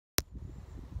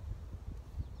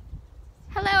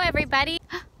everybody.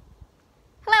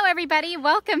 Hello everybody,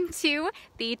 welcome to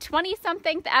the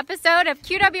 20-something episode of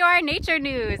QWR Nature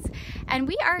News. And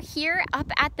we are here up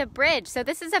at the bridge. So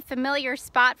this is a familiar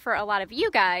spot for a lot of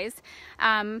you guys.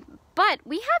 But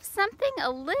we have something a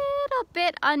little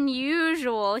bit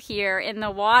unusual here in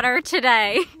the water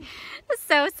today.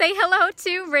 So say hello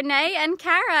to Renee and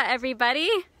Cara, everybody.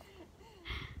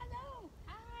 Hello.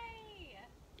 Hi.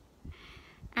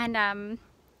 And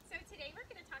So today we're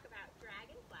going to talk about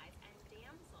dragonflies and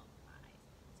damselflies.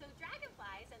 So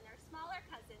dragonflies and their smaller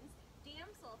cousins,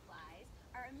 damselflies,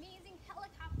 are amazing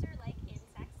helicopter-like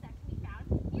insects that can be found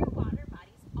near water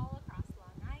bodies all across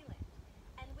Long Island.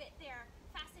 And with their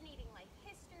fascinating life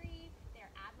history, their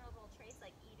admirable traits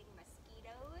like eating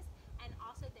mosquitoes, and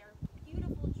also their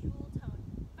beautiful jewel-toned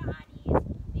bodies,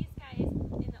 these guys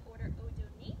in the order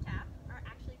Odonata are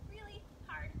actually really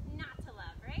hard not to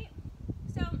love, right?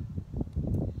 So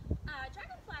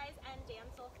dragonflies and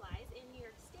damselflies in New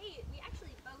York State, we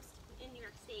actually boast in New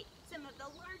York State some of the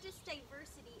largest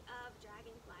diversity of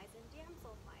dragonflies and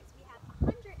damselflies. We have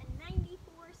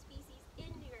 194 species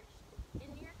in New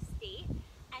York State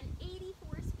and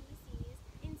 84 species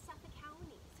in Suffolk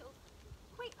County. So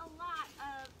quite a lot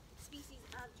of species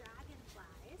of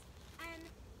dragonflies, and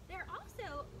they're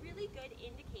also really good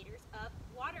indicators of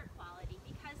water quality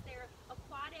because they're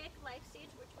aquatic life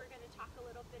stage, which we're going to talk a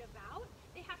little bit about.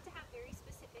 They have to have very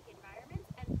specific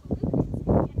environments, and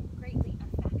pollutants can greatly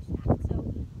affect that. So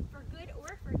for good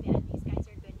or for bad, these guys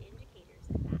are good indicators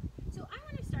of that. So I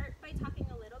want to start by talking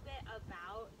a little bit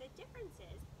about the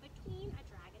differences between a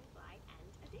dragonfly and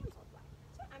a damselfly.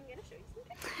 So I'm going to show you some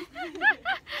pictures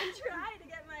and try to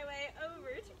get my way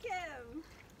over to Kim.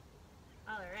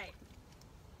 All right.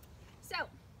 So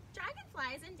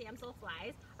dragonflies and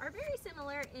damselflies are very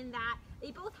similar in that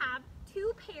they both have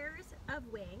two pairs of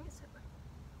wings.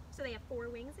 So they have 4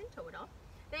 wings in total.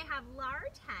 They have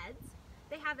large heads.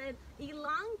 They have an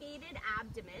elongated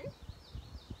abdomen.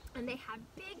 And they have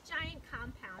big, giant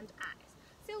compound eyes.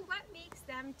 So what makes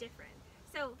them different?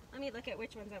 So let me look at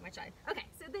which one's on which side. Okay,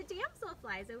 so the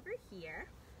damselflies over here,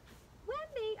 when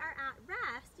they are at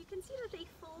rest, you can see that they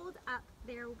fold up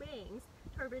their wings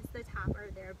towards the top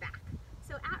or their back.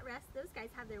 So at rest, those guys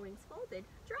have their wings folded.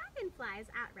 Dragonflies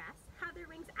at rest have their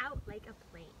wings out like a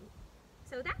plane.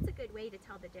 So that's a good way to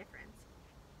tell the difference.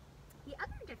 The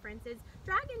other difference is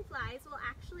dragonflies will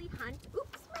actually hunt.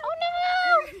 Oops! oh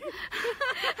no!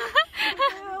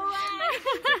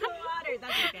 Water.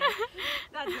 That's okay.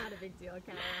 That's not a big deal,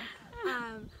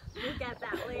 Cara. We'll get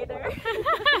that later.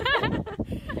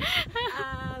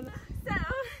 So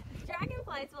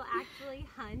dragonflies will actually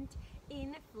hunt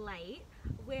in flight,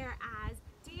 whereas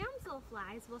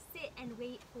damselflies will sit and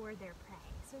wait for their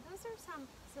prey. So those are some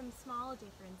small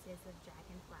differences of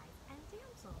dragonflies and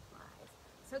damselflies.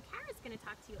 So Cara's going to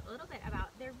talk to you a little bit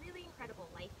about their really incredible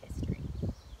life history.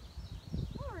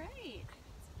 All right.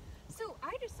 So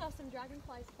I just saw some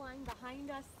dragonflies flying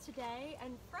behind us today,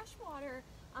 and freshwater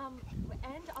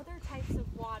and other types of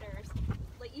waters,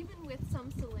 like even with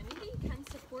some salinity, can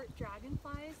support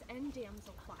dragonflies and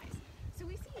damselflies. So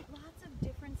we see lots of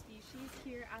different species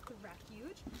here at the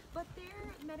refuge, but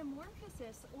their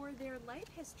metamorphosis or their life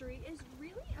history is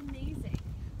really amazing.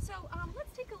 So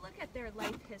let's take a look at their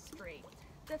life history.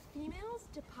 The females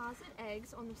deposit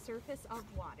eggs on the surface of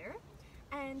water,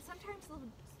 and sometimes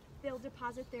they'll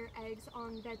deposit their eggs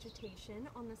on vegetation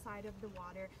on the side of the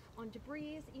water, on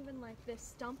debris, even like this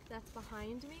stump that's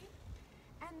behind me.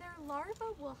 And their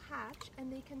larvae will hatch,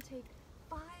 and they can take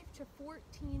 5 to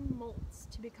 14 molts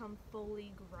to become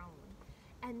fully grown,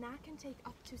 and that can take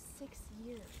up to 6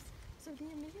 years. So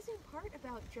the amazing part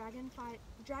about dragonfly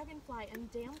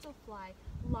and damselfly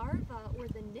larvae, or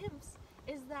the nymphs,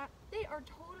 is that they are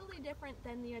totally different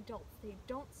than the adults. They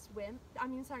don't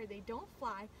they don't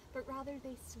fly, but rather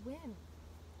they swim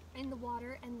in the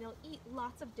water, and they'll eat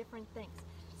lots of different things.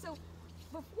 So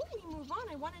before we move on,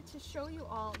 I wanted to show you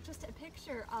all just a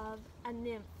picture of a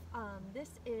nymph.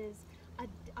 This is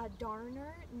a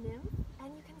darner nymph,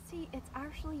 and you can see it's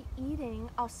actually eating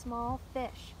a small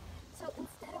fish. So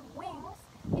instead of wings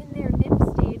in their nymph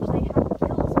stage, they have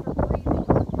gills for breathing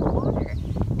underwater.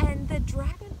 And the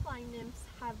dragonfly nymphs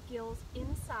have gills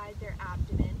inside their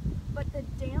abdomen, but the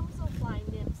damselfly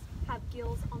nymphs have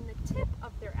gills on the tip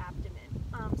of their abdomen.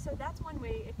 So that's one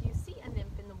way, if you see a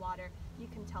nymph in the water, you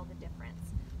can tell the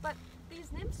difference. But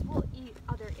these nymphs will eat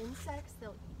other insects.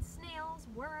 They'll eat snails,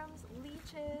 worms,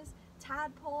 leeches,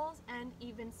 tadpoles, and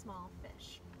even small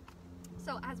fish.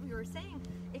 So as we were saying,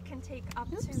 it can take up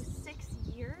to 6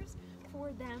 years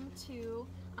for them to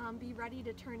be ready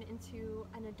to turn into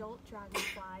an adult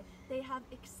dragonfly. They have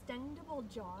extendable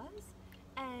jaws,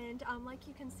 And like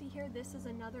you can see here, this is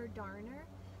another darner.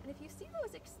 And if you see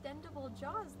those extendable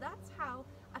jaws, that's how,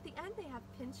 at the end they have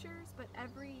pinchers, but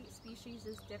every species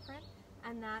is different.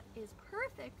 And that is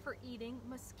perfect for eating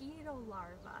mosquito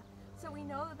larvae. So we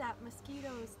know that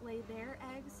mosquitoes lay their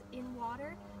eggs in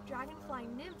water. Dragonfly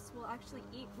nymphs will actually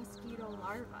eat mosquito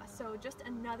larvae. So just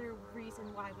another reason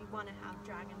why we want to have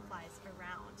dragonflies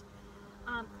around.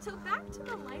 So back to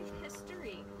the life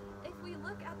history. If we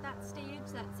look at that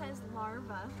stage that says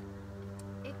larva,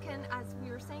 it can, as we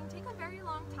were saying, take a very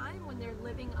long time when they're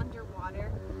living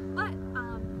underwater, but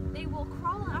they will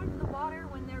crawl out of the water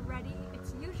when they're ready.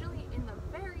 It's usually in the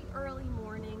very early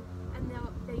morning, and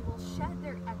they will shed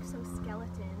their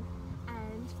exoskeleton,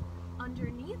 and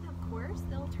underneath, of course,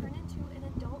 they'll turn into an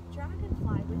adult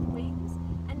dragonfly with wings,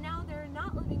 and now they're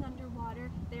not living underwater,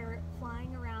 they're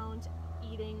flying around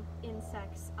eating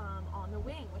insects on the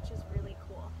wing, which is really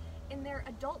cool. In their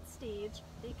adult stage,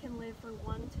 they can live for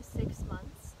 1 to 6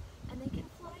 months, and they can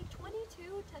fly 22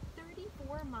 to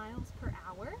 34 miles per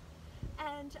hour.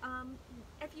 And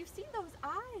if you see those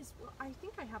eyes, well, I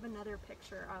think I have another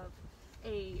picture of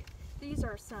these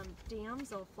are some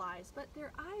damselflies, but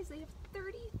their eyes, they have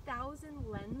 30,000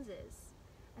 lenses,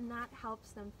 and that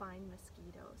helps them find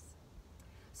mosquitoes.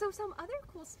 So some other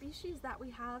cool species that we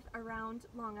have around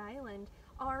Long Island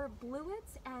are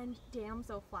bluets and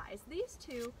damselflies. These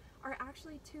two are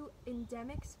actually two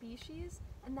endemic species,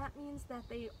 and that means that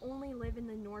they only live in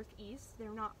the Northeast.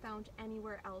 They're not found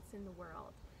anywhere else in the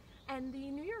world. And the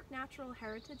New York Natural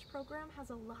Heritage Program has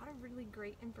a lot of really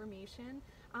great information.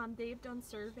 They've done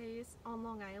surveys on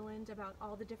Long Island about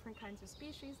all the different kinds of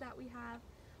species that we have,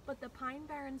 but the Pine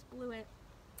Barrens bluet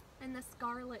and the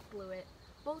scarlet bluet,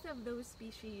 both of those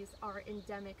species are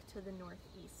endemic to the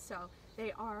Northeast, so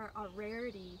they are a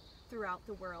rarity throughout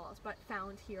the world, but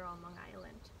found here on Long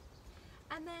Island.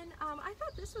 And then I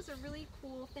thought this was a really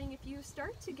cool thing. If you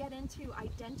start to get into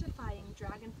identifying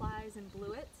dragonflies and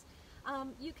bluets,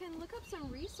 you can look up some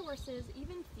resources,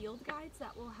 even field guides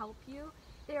that will help you.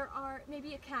 There are,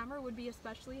 maybe a camera would be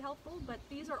especially helpful, but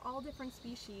these are all different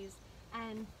species,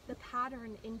 and the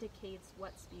pattern indicates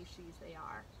what species they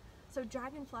are. So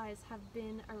dragonflies have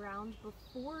been around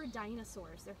before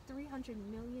dinosaurs. They're 300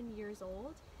 million years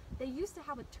old. They used to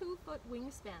have a 2-foot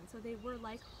wingspan, so they were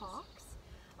like hawks.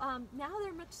 Now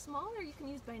they're much smaller. You can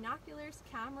use binoculars,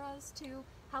 cameras to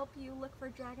help you look for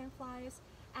dragonflies.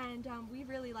 And we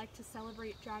really like to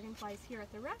celebrate dragonflies here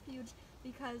at the refuge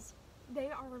because they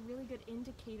are a really good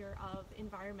indicator of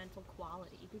environmental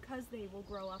quality. Because they will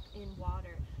grow up in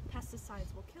water,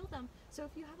 pesticides will kill them. So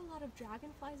if you have a lot of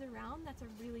dragonflies around, that's a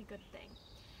really good thing.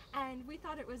 And we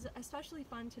thought it was especially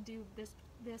fun to do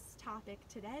this topic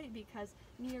today because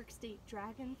New York State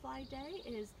Dragonfly Day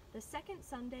is the second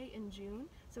Sunday in June,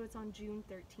 so it's on June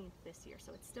 13th this year.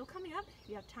 So it's still coming up.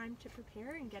 You have time to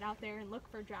prepare and get out there and look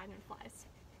for dragonflies.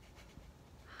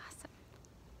 Awesome.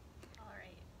 All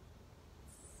right.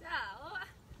 So,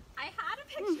 I had a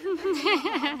picture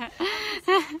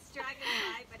of this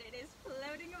dragonfly, but it is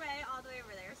floating away all the way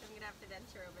over there, so I'm going to have to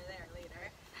venture over there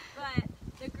later. But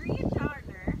the green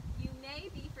darner, you may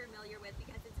be familiar with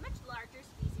because it's a much larger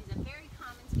species, a very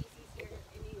common species here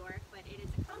in New York, but it is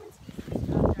a common species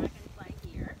of dragonfly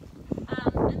here.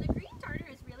 And the green darner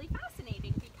is really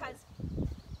fascinating because,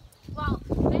 well,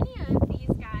 many of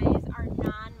these guys are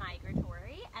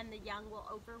non-migratory and the young will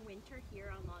overwinter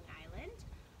here on Long Island.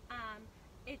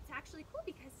 It's actually cool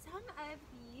because some of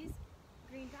these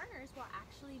green darners will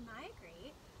actually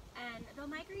migrate, and they'll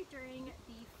migrate during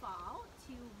the fall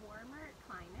to warmer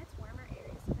climates, warmer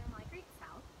areas, so they'll migrate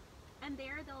south, and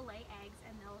there they'll lay eggs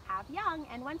and they'll have young,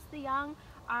 and once the young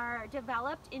are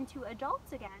developed into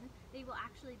adults again, they will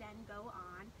actually then go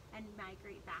on and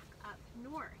migrate back up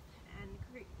north and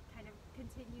kind of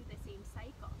continue the same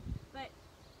cycle. But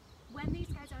when these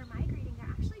guys are migrating,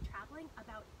 they're actually traveling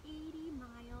about 80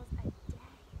 miles a day.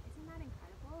 Isn't that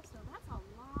incredible? So that's a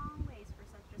long ways for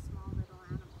such a small little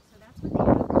animal. So that's what they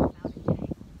travel about a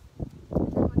day. And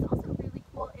then what's also really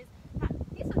cool is that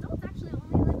these adults actually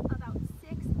only live about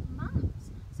 6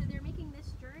 months. So they're making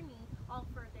this journey all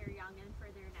for their young and for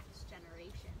their next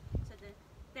generation. So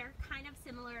they're kind of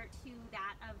similar to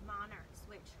that of monarchs,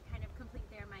 which kind of complete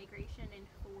their migration in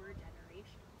 4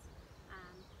 generations.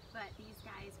 But these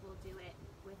guys will do it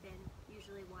within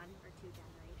usually 1 or 2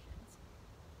 generations.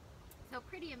 So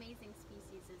pretty amazing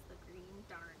species is the green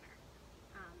darner.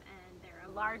 And they're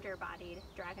a larger bodied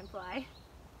dragonfly.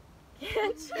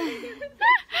 So we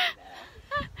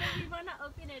want to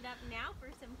open it up now for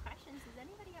some questions. Does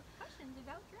anybody have questions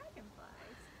about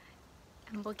dragonflies?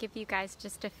 And we'll give you guys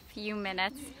just a few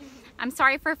minutes. I'm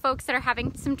sorry for folks that are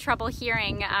having some trouble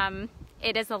hearing.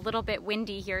 it is a little bit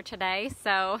windy here today,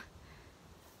 so.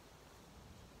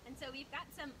 And so we've got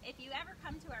some, if you ever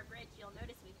come to our bridge, you'll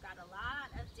notice we've got a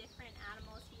lot of different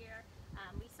animals here.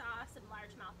 We saw some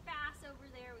largemouth bass over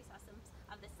there. We saw some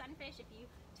of the sunfish. If you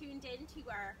tuned into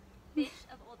our Fish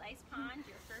of Old Ice Pond,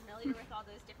 you're familiar with all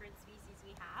those different species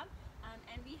we have.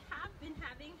 And we have been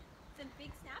having some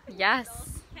big snapping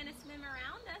turtles kind of swim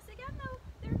around us. Again, though,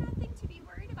 they're nothing to be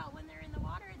worried about when they're in the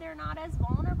water. They're not as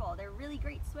vulnerable. They're really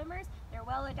great swimmers. They're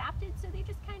well adapted, so they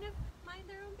just kind of mind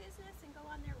their own business and go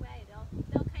on their way.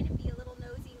 They'll kind of be a little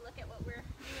nosy, look at what we're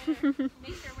doing,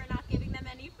 make sure we're not giving them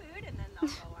any food, and then they'll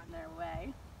go on their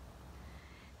way.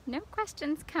 No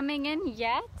questions coming in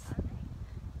yet.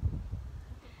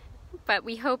 But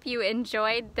we hope you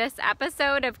enjoyed this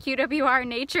episode of QWR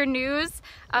Nature News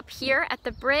up here at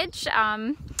the bridge.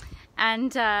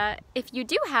 And if you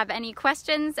do have any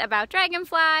questions about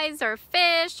dragonflies or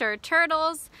fish or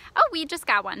turtles, oh, we just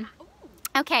got one.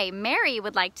 Okay, Mary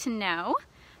would like to know,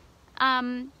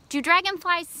 do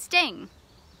dragonflies sting?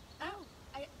 Oh,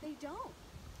 they don't.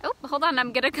 Oh, hold on,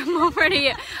 I'm gonna come over to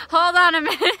you. Hold on a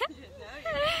minute.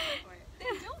 They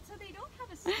don't, so they don't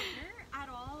have a stinger at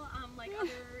all, like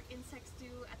other insects do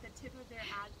at the tip of their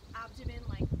abdomen,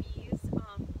 like bees.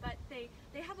 But they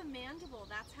have a mandible.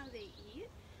 That's how they eat.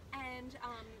 And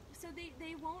so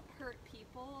they won't hurt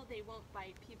people. They won't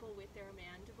bite people with their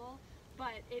mandible.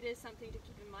 But it is something to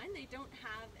keep in mind. They don't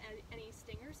have any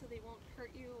stingers, so they won't hurt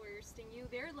you or sting you.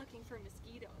 They're looking for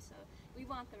mosquitoes, so we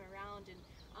want them around. And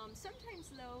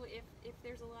sometimes, though, if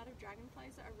there's a lot of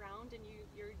dragonflies around and you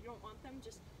don't want them,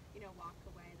 just walk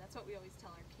away. That's what we always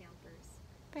tell our campers.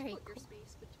 Very Put cool. your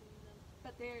space between them.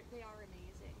 But they are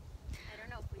amazing. I don't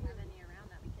know if we have any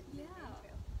around that we can zoom into.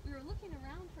 We were looking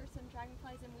around for some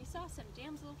dragonflies, and we saw some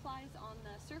damselflies on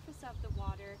the surface of the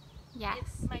water.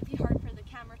 Yes. It might be hard for the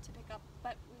camera to pick up,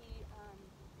 but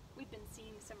we've been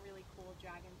seeing some really cool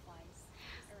dragonflies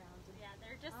around. Yeah,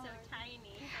 they're just so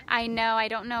tiny. I know, I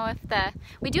don't know if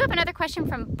we do have another question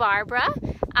from Barbara,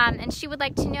 and she would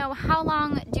like to know, how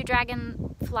long do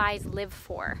dragonflies live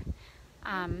for?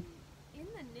 In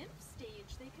the nymph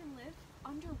stage, they can live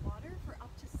underwater for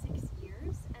up to 6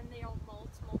 years, and they'll molt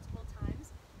multiple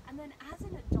times. And then as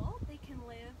an adult, they can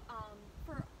live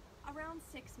for around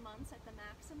 6 months at the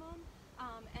maximum,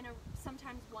 and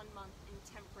sometimes 1 month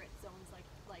in temperate zones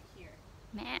like here.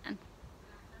 Man,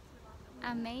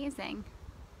 amazing.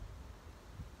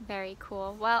 Very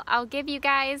cool. Well, I'll give you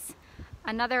guys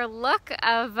another look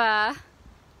of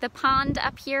the pond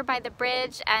up here by the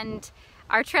bridge, and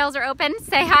our trails are open.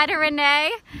 Say hi to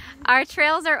Renee. Our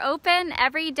trails are open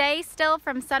every day still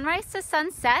from sunrise to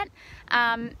sunset,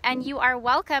 and you are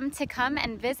welcome to come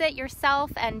and visit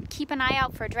yourself and keep an eye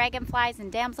out for dragonflies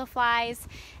and damselflies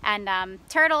and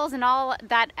turtles and all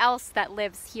that else that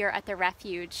lives here at the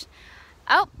refuge.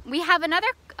 Oh, we have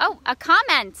a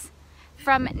comment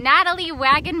from Natalie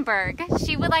Wagenberg.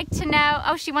 She would like to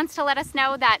know, she wants to let us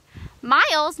know that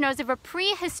Miles knows of a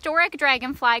prehistoric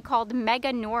dragonfly called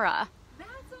Meganora.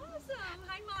 That's awesome!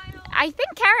 Hi, Miles! I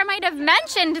think Cara might have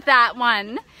mentioned that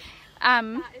one.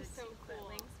 That is so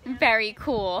cool. Very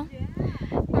cool.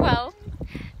 Yeah.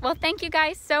 Well, thank you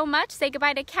guys so much. Say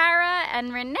goodbye to Cara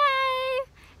and Renee.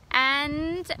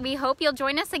 And we hope you'll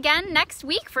join us again next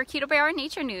week for QWR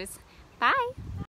Nature News. Bye.